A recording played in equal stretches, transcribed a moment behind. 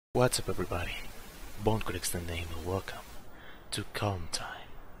What's up everybody, Bongkrek's the name and welcome to Calm Time,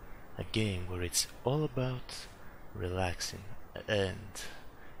 a game where it's all about relaxing and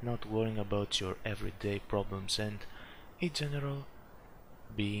not worrying about your everyday problems and, in general,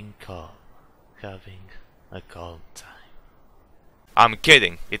 being calm, having a calm time. I'm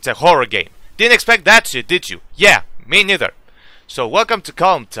kidding, it's a horror game. Didn't expect that shit, did you? Yeah, me neither. So welcome to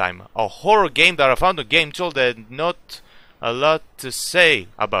Calm Time, a horror game that I found on GameTool and not a lot to say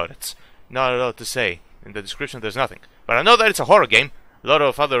about it. Not a lot to say. In the description there's nothing. But I know that it's a horror game. A lot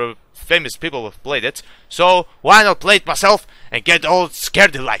of other famous people have played it. So why not play it myself and get all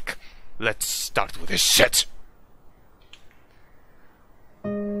scaredy like? Let's start with this shit. I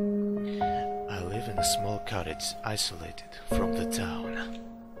live in a small cottage isolated from the town.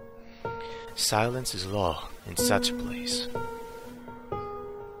 Silence is law in such a place.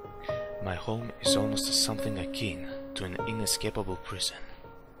 My home is almost something akin to an inescapable prison,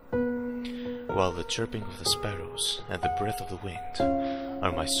 while the chirping of the sparrows and the breath of the wind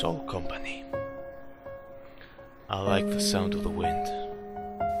are my sole company. I like the sound of the wind.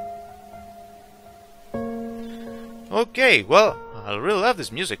 Okay, well, I really love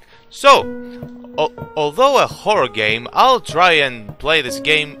this music. So, although a horror game, I'll try and play this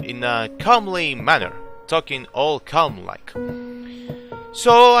game in a calmly manner, talking all calm-like.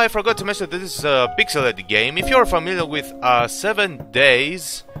 So, I forgot to mention that this is a pixelated game. If you're familiar with 7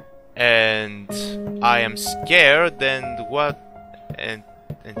 Days and I Am Scared, then what? And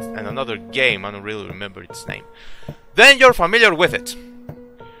another game, I don't really remember its name. Then you're familiar with it.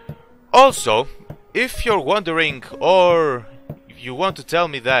 Also, if you're wondering, or if you want to tell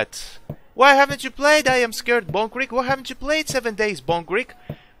me that, why haven't you played I Am Scared, Bongkrek? Why haven't you played 7 Days, Bongkrek?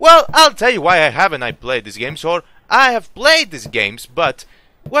 Well, I'll tell you why I haven't played these games, or I have played these games, but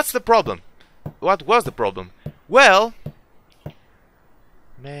what's the problem? What was the problem? Well,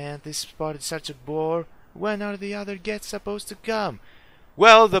 man, this part is such a bore. When are the other guests supposed to come?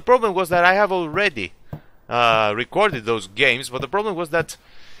 Well, the problem was that I have already recorded those games, but the problem was that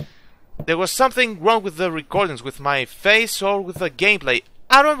there was something wrong with the recordings, with my face or with the gameplay.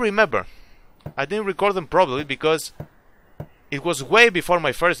 I don't remember. I didn't record them properly because it was way before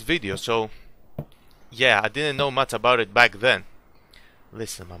my first video, so yeah, I didn't know much about it back then.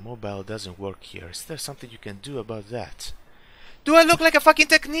 Listen, my mobile doesn't work here. Is there something you can do about that? Do I look like a fucking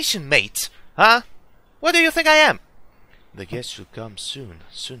technician, mate? Huh? What do you think I am? The guests should come soon,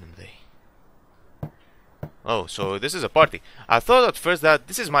 soon they. Oh, so this is a party. I thought at first that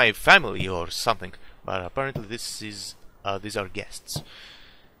this is my family or something, but apparently these are guests.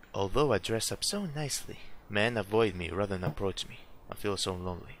 Although I dress up so nicely, men avoid me rather than approach me. I feel so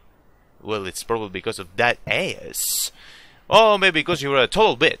lonely. Well, it's probably because of that ass. Or maybe because you're a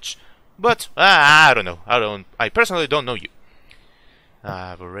total bitch. But, I don't know. I personally don't know you.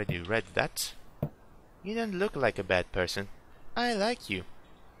 I've already read that. You don't look like a bad person. I like you.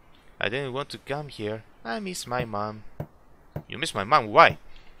 I didn't want to come here. I miss my mom. You miss my mom? Why?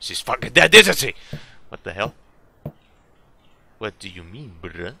 She's fucking dead, isn't she? What the hell? What do you mean,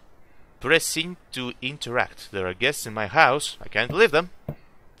 bruh? Pressing to interact. There are guests in my house. I can't leave them.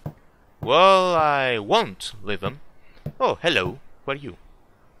 Well, I won't leave them. Oh, hello. Who are you?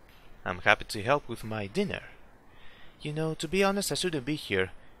 I'm happy to help with my dinner. You know, to be honest, I shouldn't be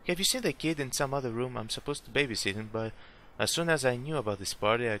here. Have you seen the kid in some other room? I'm supposed to babysit him, but as soon as I knew about this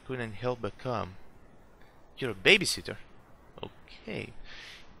party, I couldn't help but come. You're a babysitter? Okay.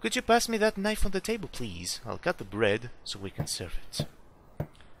 Could you pass me that knife on the table, please? I'll cut the bread so we can serve it.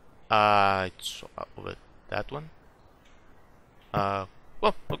 It's over that one?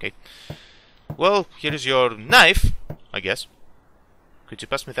 Well, okay. Well, here is your knife, I guess. Could you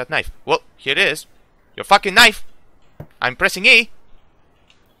pass me that knife? Well, here it is. Your fucking knife! I'm pressing E.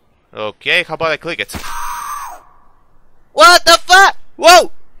 Okay, how about I click it? What the fuck?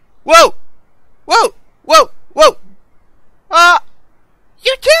 Whoa! Whoa! Whoa! Whoa! Whoa!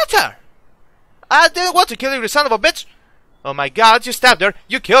 You killed her! I didn't want to kill you, you son of a bitch! Oh my god, you stabbed her!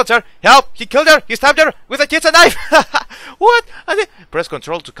 You killed her! Help! He killed her! He stabbed her with a kitchen knife! What? Press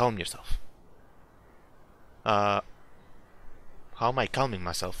control to calm yourself. How am I calming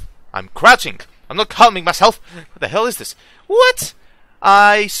myself? I'm crouching! I'm not calming myself! What the hell is this? What?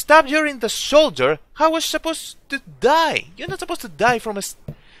 I stabbed her in the shoulder. How was she supposed to die? You're not supposed to die from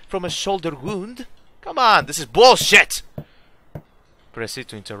a shoulder wound. Come on, this is bullshit! Press it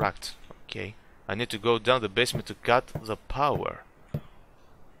to interact. Okay. I need to go down the basement to cut the power.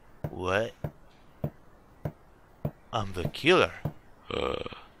 What? I'm the killer.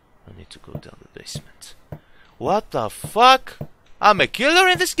 I need to go down the basement. What the fuck? I'm a killer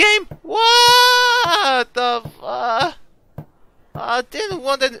in this game? What the fuck? I don't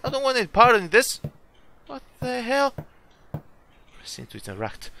want any part in this. What the hell? Pressing to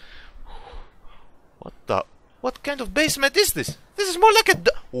interact. What kind of basement is this? This is more like a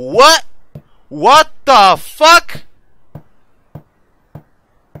what? What the fuck?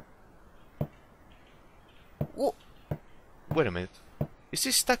 Wait a minute. Is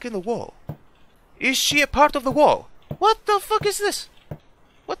he stuck in the wall? Is she a part of the wall? What the fuck is this?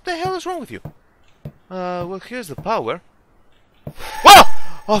 What the hell is wrong with you? Well, here's the power. Whoa!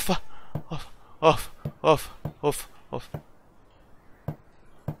 Off.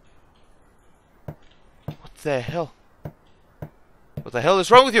 What the hell? What the hell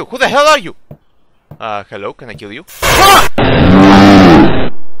is wrong with you? Who the hell are you? Hello, can I kill you?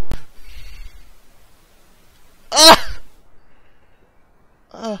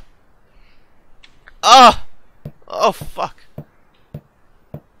 Oh fuck.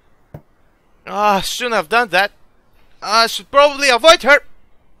 Shouldn't have done that. I should probably avoid her.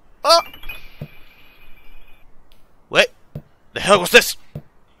 Wait, the hell was this?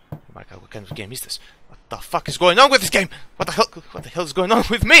 Oh my god, what kind of game is this? What the fuck is going on with this game? What the hell is going on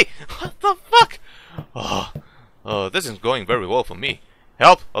with me? What the fuck? Oh, this isn't going very well for me.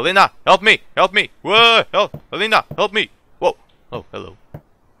 Help, Alina, help me, help me. Whoa, help, Alina, help me. Whoa, oh, hello.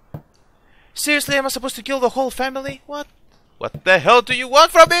 Seriously, am I supposed to kill the whole family? What? What the hell do you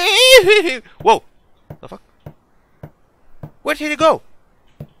want from me? Whoa, the fuck? Where did he go?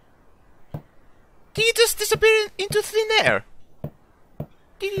 Did he just disappear into thin air?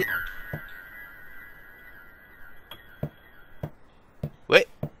 Did he... Wait.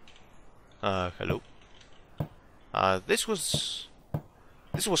 Hello. This was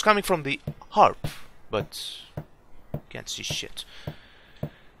coming from the harp, but can't see shit.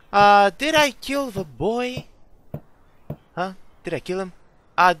 Did I kill the boy? Huh? Did I kill him?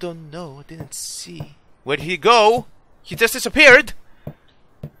 I don't know. I didn't see. Where did he go? He just disappeared.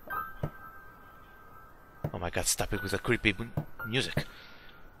 Oh my god, stop it with the creepy music.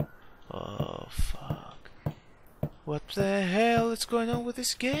 Oh fuck. What the hell is going on with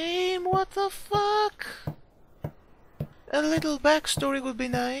this game? What the fuck? A little backstory would be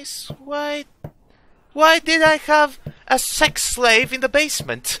nice. Why did I have a sex slave in the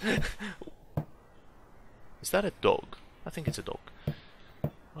basement? Is that a dog? I think it's a dog.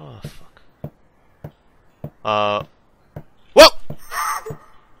 Oh fuck. Whoa!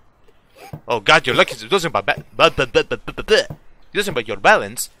 Oh god, you're lucky it doesn't but your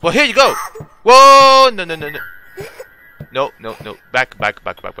balance. Well, here you go. Whoa! No. No. Back.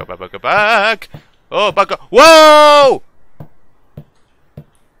 Oh, back up. Whoa!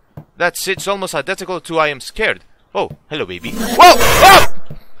 That's it's almost identical to I am scared. Oh, hello, baby. Whoa!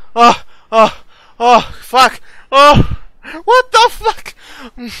 Oh, fuck. Oh, what the fuck?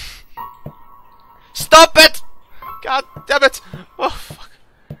 Stop it! God damn it! Oh, fuck.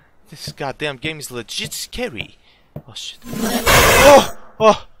 This goddamn game is legit scary. Oh, shit.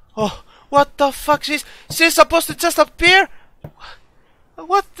 Oh, what the fuck? She's supposed to just appear?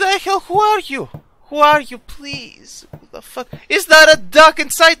 What the hell? Who are you? Who are you, please? What the fuck? Is that a duck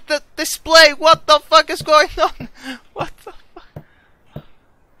inside the display? What the fuck is going on? What the fuck?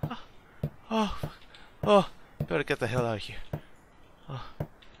 Oh, better get the hell out of here.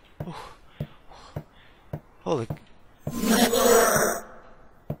 Holy...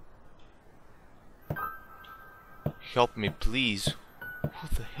 Help me, please. Who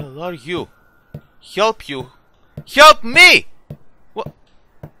the hell are you? Help you? Help me! What?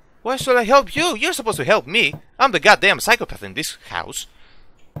 Why should I help you? You're supposed to help me. I'm the goddamn psychopath in this house.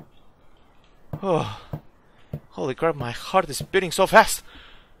 Oh, holy crap, my heart is beating so fast.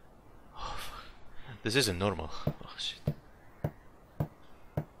 Oh, this isn't normal. Oh, shit.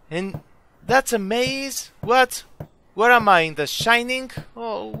 And that's a maze? What? Where am I? In The Shining?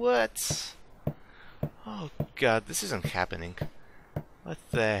 Oh, what? Oh god, this isn't happening. What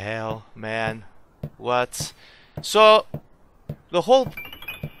the hell, man? What? So, the whole...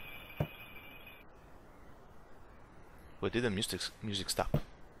 Wait, did the music stop?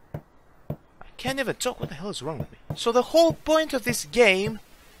 I can't even talk. What the hell is wrong with me? So the whole point of this game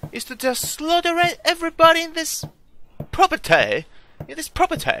is to just slaughter everybody in this property.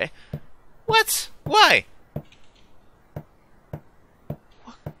 What? Why?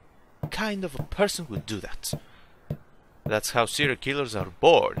 What kind of a person would do that? That's how serial killers are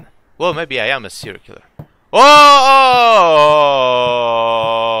born. Well, maybe I am a serial killer.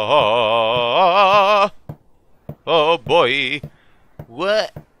 Oh boy.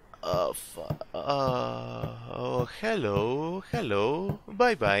 What? Oh, oh, hello.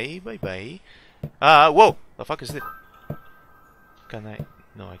 Bye. Whoa. The fuck is this? Can I?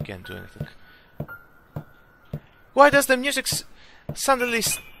 No, I can't do anything. Why does the music suddenly...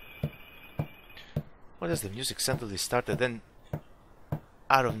 What does the music suddenly started, then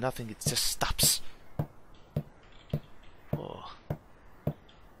out of nothing it just stops. Oh.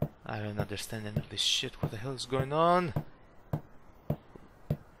 I don't understand any of this shit. What the hell is going on?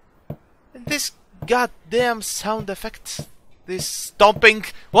 And this goddamn sound effect. This stomping.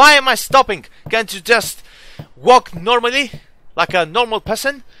 Why am I stopping? Can't you just walk normally? Like a normal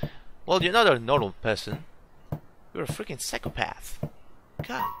person? Well, you're not a normal person. You're a freaking psychopath.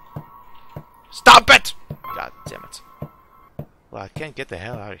 God. Stop it! God damn it. Well, I can't get the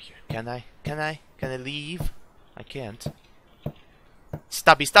hell out of here. Can I? Can I? Can I leave? I can't.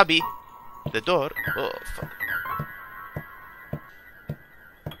 Stubby, stubby! The door. Oh, fuck.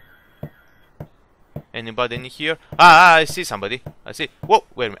 Anybody in here? Ah, I see somebody. I see. Whoa,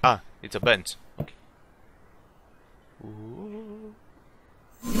 wait a minute. Ah, it's a bench. Okay. Ooh.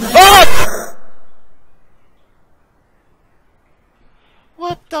 Oh!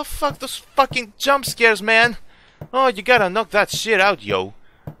 What the fuck? Those fucking jump scares, man. Oh, you gotta knock that shit out, yo.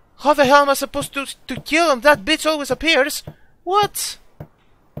 How the hell am I supposed to kill him? That bitch always appears. What?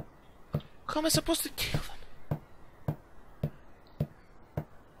 How am I supposed to kill him?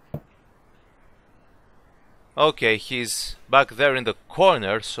 Okay, he's back there in the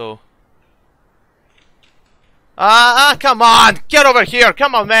corner, so... come on! Get over here!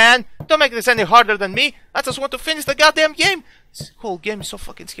 Come on, man! Don't make this any harder than me! I just want to finish the goddamn game! This whole game is so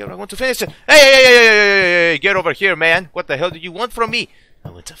fucking scary, I want to finish it! Hey! Get over here, man! What the hell do you want from me? I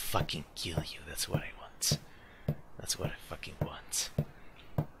want to fucking kill you, that's what I want. That's what I fucking want.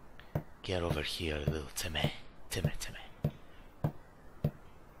 Get over here, little Timmy. Timmy.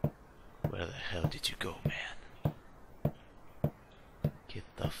 Where the hell did you go, man? Get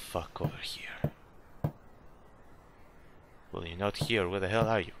the fuck over here. Well, you're not here. Where the hell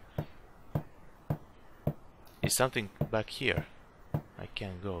are you? Is something back here? I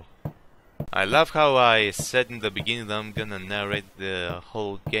can't go. I love how I said in the beginning that I'm gonna narrate the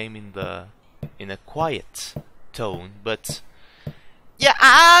whole game in a quiet tone, but yeah,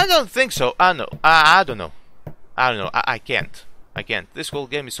 I don't think so. I don't know. I can't. This whole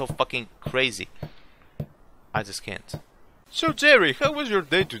game is so fucking crazy. I just can't. So Jerry, how was your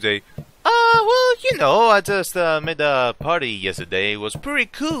day today? Well, you know, I just made a party yesterday. It was pretty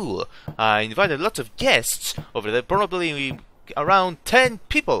cool. I invited lots of guests over there, probably around 10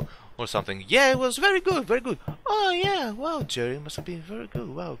 people or something. Yeah, it was very good, very good. Oh yeah, wow, Jerry, must have been very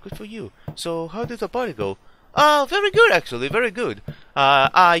good. Wow, good for you. So how did the party go? Very good actually, very good.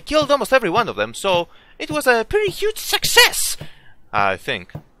 I killed almost every one of them, so it was a pretty huge success, I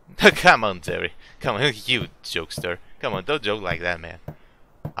think. Come on, Jerry. Come on, you jokester. Come on, don't joke like that, man.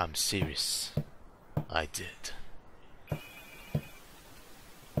 I'm serious. I did.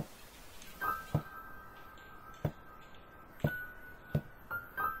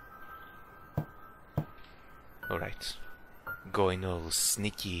 Alright. Going all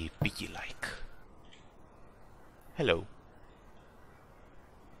sneaky peeky like. Hello.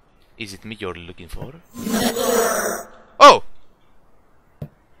 Is it me you're looking for? Oh!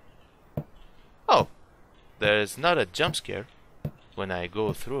 Oh! There's not a jump scare when I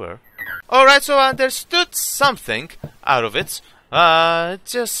go through her. Alright, so I understood something out of it.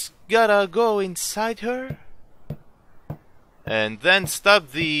 Just gotta go inside her and then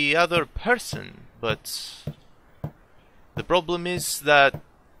stab the other person. But the problem is that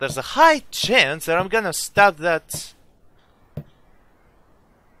there's a high chance that I'm gonna stab that...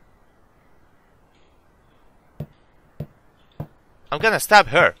 I'm gonna stab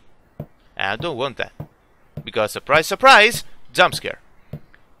her. And I don't want that. Because surprise, surprise, jump scare.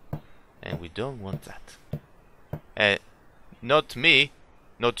 And we don't want that. Not me,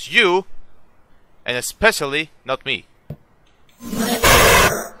 not you, and especially not me.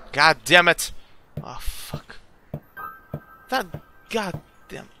 God damn it. Oh fuck. That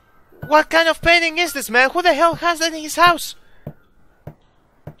goddamn... What kind of painting is this, man? Who the hell has that in his house?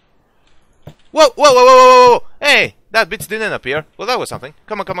 Whoa. Hey, that bitch didn't appear. Well, that was something.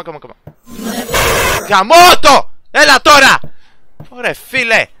 Come on. Kamoto! Ela tora! Ore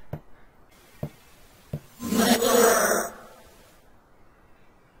file!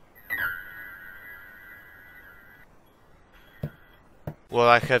 Well,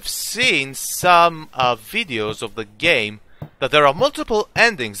 I have seen some videos of the game that there are multiple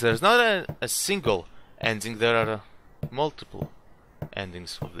endings. There's not a single ending. There are multiple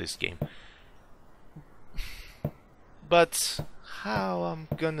endings of this game. But how I'm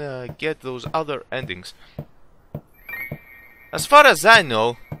gonna get those other endings? As far as I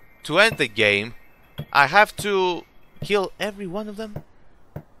know, to end the game, I have to kill every one of them.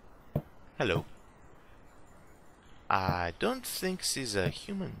 Hello. I don't think she's a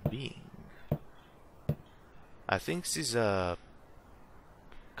human being. I think she's a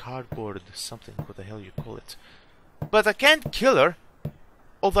cardboard something, what the hell you call it. But I can't kill her.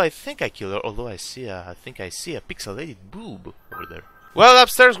 Although I think I kill her, although I think I see a pixelated boob over there. Well,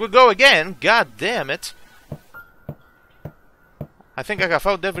 upstairs we go again. God damn it. I think I have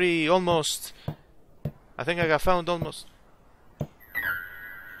found almost.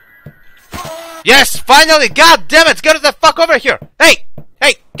 Yes, finally! God damn it! Get the fuck over here! Hey!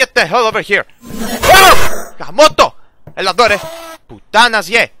 Hey! Get the hell over here! Oh! Gamoto! Ελαδόρε! Πουτάνας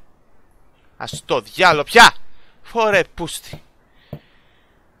γε! Ας το διάλο πια! Φορε πούστη!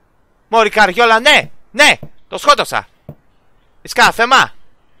 Μωρή καριόλα, ναι! Ναι! Το σκότωσα! Είσαι κανένα θέμα!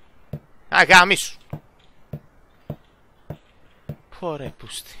 Αγάμισου! Φορε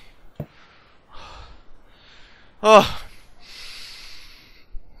πούστη!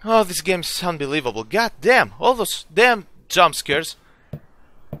 Oh, this game is unbelievable. God damn, all those damn jump scares.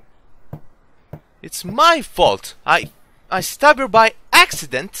 It's my fault. I stab her by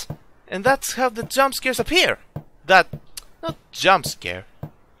accident, and that's how the jump scares appear. That, not jump scare.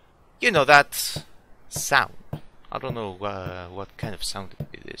 You know, that sound. I don't know what kind of sound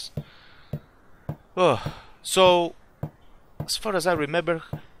it is. Oh, so, as far as I remember,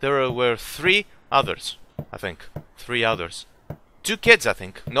 there were 3 others. I think. 3 others. 2 kids, I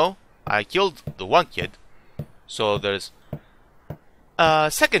think. No, I killed the 1 kid. So there's a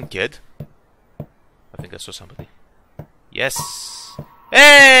 2nd kid. I think I saw somebody. Yes.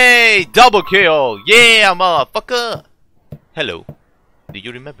 Hey! Double kill! Yeah, motherfucker! Hello. Do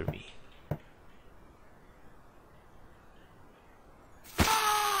you remember me?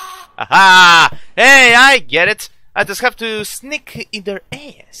 Aha! Hey, I get it! I just have to sneak in their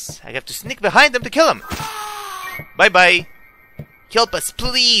ass. I have to sneak behind them to kill them. Bye-bye. Help us,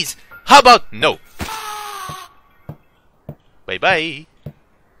 please! How about no? Bye-bye.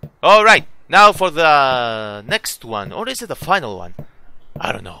 Alright, now for the next one. Or is it the final one?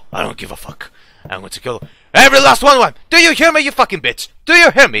 I don't know. I don't give a fuck. I'm going to kill every last one! Do you hear me, you fucking bitch? Do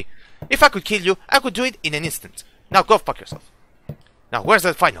you hear me? If I could kill you, I could do it in an instant. Now go fuck yourself. Now, where's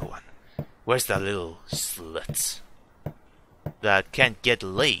the final one? Where's the little slut that can't get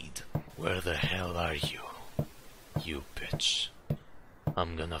laid? Where the hell are you? You bitch.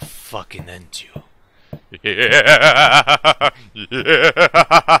 I'm gonna fucking end you.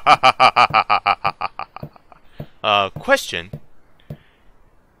 Question.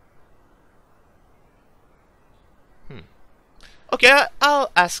 Okay,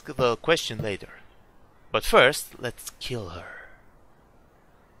 I'll ask the question later. But first, let's kill her.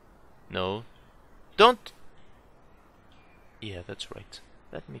 No. Don't. Yeah, that's right.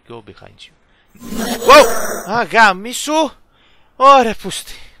 Let me go behind you. Whoa! Aga, Misu! Ore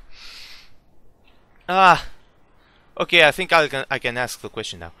pusti. Okay, I think I can ask the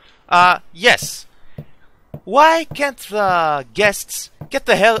question now. Yes. Why can't the guests get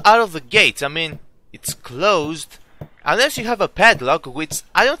the hell out of the gate? I mean, it's closed. Unless you have a padlock, which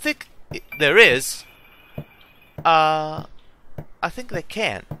I don't think there is. I think they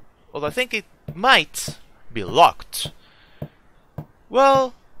can. Although I think it might be locked.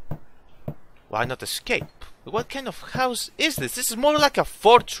 Well, why not escape? What kind of house is this? This is more like a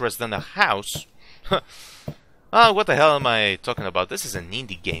fortress than a house. What the hell am I talking about? This is an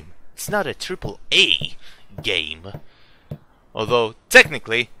indie game. It's not a AAA game. Although,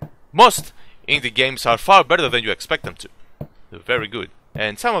 technically, most indie games are far better than you expect them to. They're very good.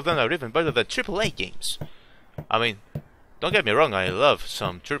 And some of them are even better than AAA games. I mean, don't get me wrong, I love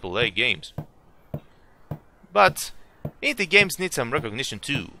some AAA games. But indie games need some recognition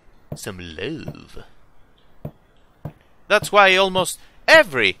too. Some love. That's why almost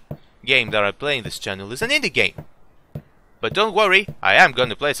every game that I play in this channel is an indie game. But don't worry, I am going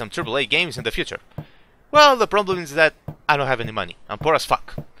to play some AAA games in the future. Well, the problem is that I don't have any money. I'm poor as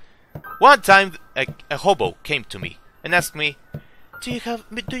fuck. One time, a hobo came to me and asked me, do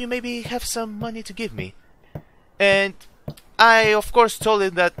you maybe have some money to give me? And I, of course, told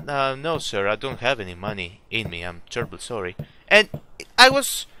him that, no, sir, I don't have any money in me. I'm terribly sorry. And I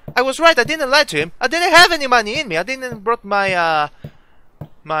was right. I didn't lie to him. I didn't have any money in me. I didn't brought my,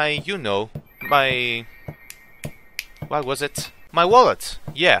 what was it? My wallet.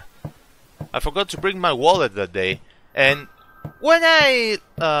 Yeah. I forgot to bring my wallet that day. And when I,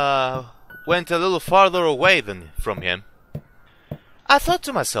 went a little farther away from him, I thought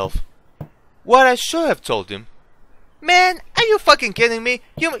to myself, what I should have told him, man, are you fucking kidding me?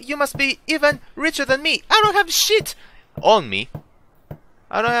 You must be even richer than me. I don't have shit on me.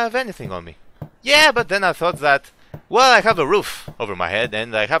 I don't have anything on me. Yeah, but then I thought that, well, I have a roof over my head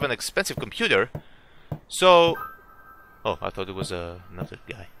and I have an expensive computer. So, Oh, I thought it was another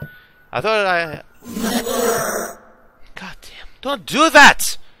guy. I thought I... God damn. Don't do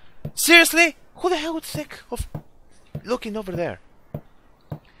that! Seriously? Who the hell would think of looking over there?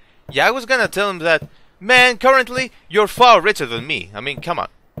 Yeah, I was gonna tell him that, man, currently, you're far richer than me. I mean, come on.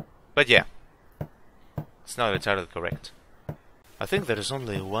 But yeah. It's not entirely correct. I think there is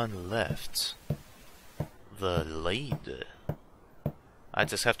only one left. The lady. I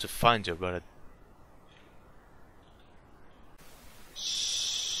just have to find her, but...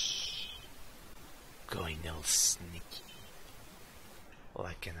 Shh. Going all sneaky.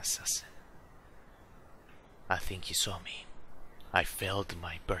 Like an assassin. I think he saw me. I failed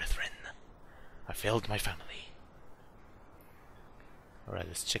my brethren. I failed my family. Alright,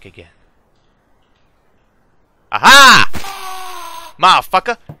 let's check again. Aha!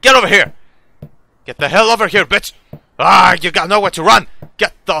 Motherfucker! Get over here! Get the hell over here, bitch! Ah, you got nowhere to run!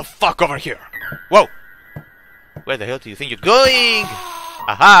 Get the fuck over here! Whoa! Where the hell do you think you're going?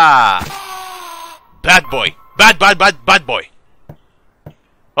 Aha! Bad boy! Bad boy!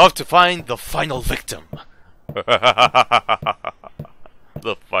 Off to find the final victim. The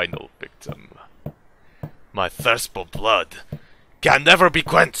final victim. My thirst for blood can never be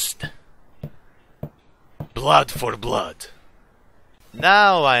quenched. Blood for blood.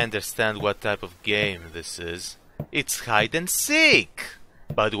 Now I understand what type of game this is. It's hide and seek.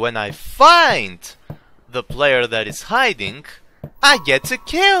 But when I find the player that is hiding, I get to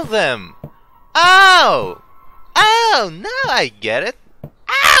kill them. Ow! Ow! Now I get it.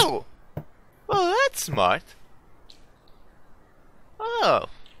 Ow! Well, that's smart. Oh.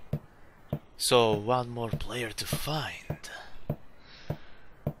 So, one more player to find.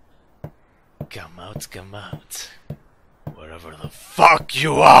 Come out. Wherever the fuck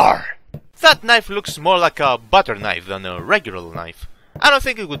you are! That knife looks more like a butter knife than a regular knife. I don't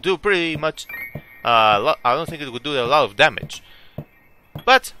think it would do pretty much... I don't think it would do a lot of damage.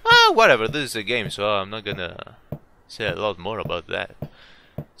 But, whatever, this is a game, so I'm not gonna say a lot more about that.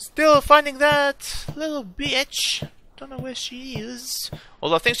 Still finding that little bitch. Don't know where she is.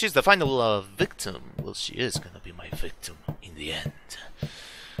 Although I think she's the final victim. Well, she is gonna be my victim in the end.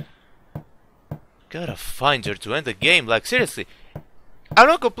 Gotta find her to end the game. Like, seriously, I'm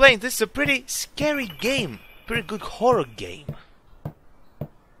not complaining. This is a pretty scary game. Pretty good horror game.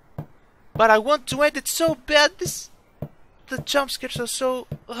 But I want to end it so bad. The jump scares are so...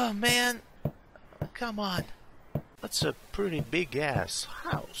 Oh, man. Come on. That's a pretty big ass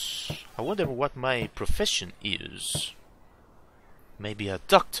house. I wonder what my profession is. Maybe a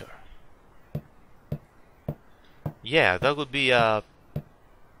doctor. Yeah, that would be a...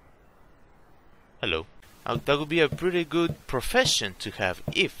 Hello. That would be a pretty good profession to have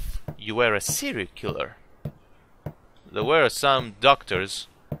if you were a serial killer. There were some doctors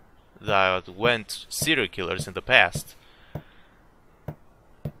that went serial killers in the past.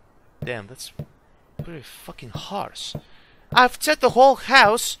 Damn, that's pretty fucking harsh. I've checked the whole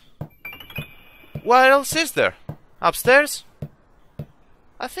house. What else is there? Upstairs?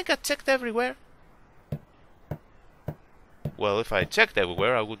 I think I checked everywhere. Well, if I checked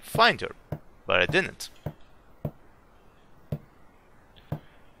everywhere, I would find her. But I didn't.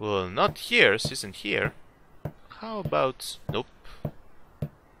 Well, not here. She isn't here. How about... Nope.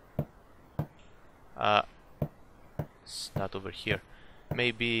 It's not over here.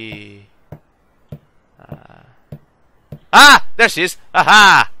 Maybe... Ah! There she is!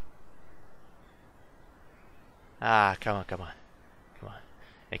 Aha! Ah, come on.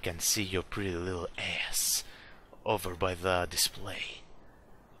 I can see your pretty little ass over by the display.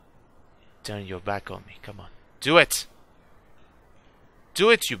 Turn your back on me, come on. Do it! Do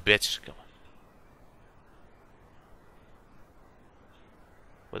it, you bitch! Come on.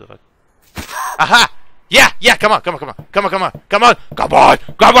 What the fuck? Aha! Yeah! Come on! Come on!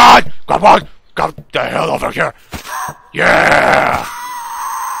 Come the hell over here! Yeah!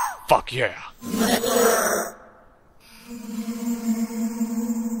 Fuck yeah!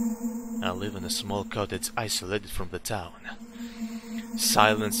 I live in a small cottage isolated from the town.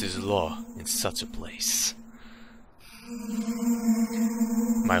 Silence is law in such a place.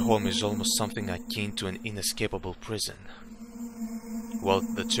 My home is almost something akin to an inescapable prison, while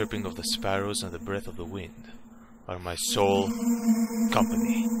the chirping of the sparrows and the breath of the wind are my sole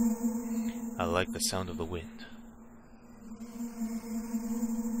company. I like the sound of the wind.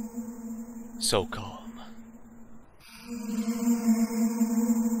 So calm.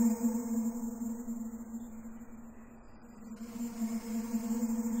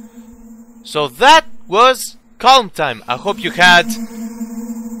 So that was Calm Time. I hope you had...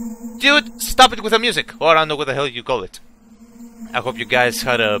 Dude, stop it with the music. Or I don't know what the hell you call it. I hope you guys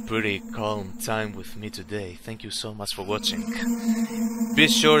had a pretty calm time with me today. Thank you so much for watching. Be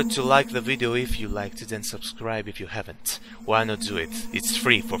sure to like the video if you liked it and subscribe if you haven't. Why not do it? It's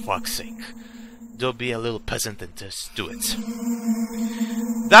free, for fuck's sake. Don't be a little peasant and just do it.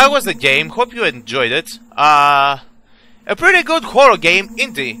 That was the game. Hope you enjoyed it. A pretty good horror game,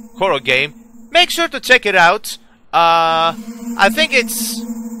 indie horror game. Make sure to check it out. I think it's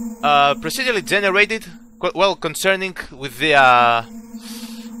procedurally generated. Well, concerning with the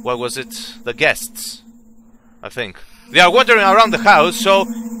what was it? The guests, I think they are wandering around the house, so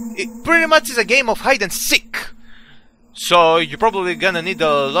it pretty much is a game of hide and seek. So you're probably gonna need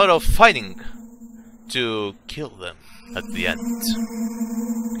a lot of fighting to kill them at the end.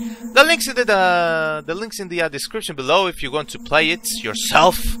 The links in the description below if you want to play it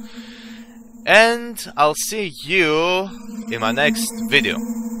yourself. And I'll see you in my next video.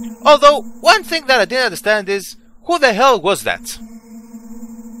 Although, one thing that I didn't understand is, who the hell was that?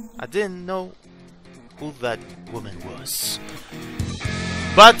 I didn't know who that woman was.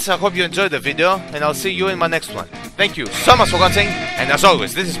 But I hope you enjoyed the video, and I'll see you in my next one. Thank you so much for watching, and as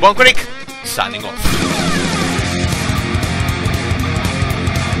always, this is Bongkrek, signing off.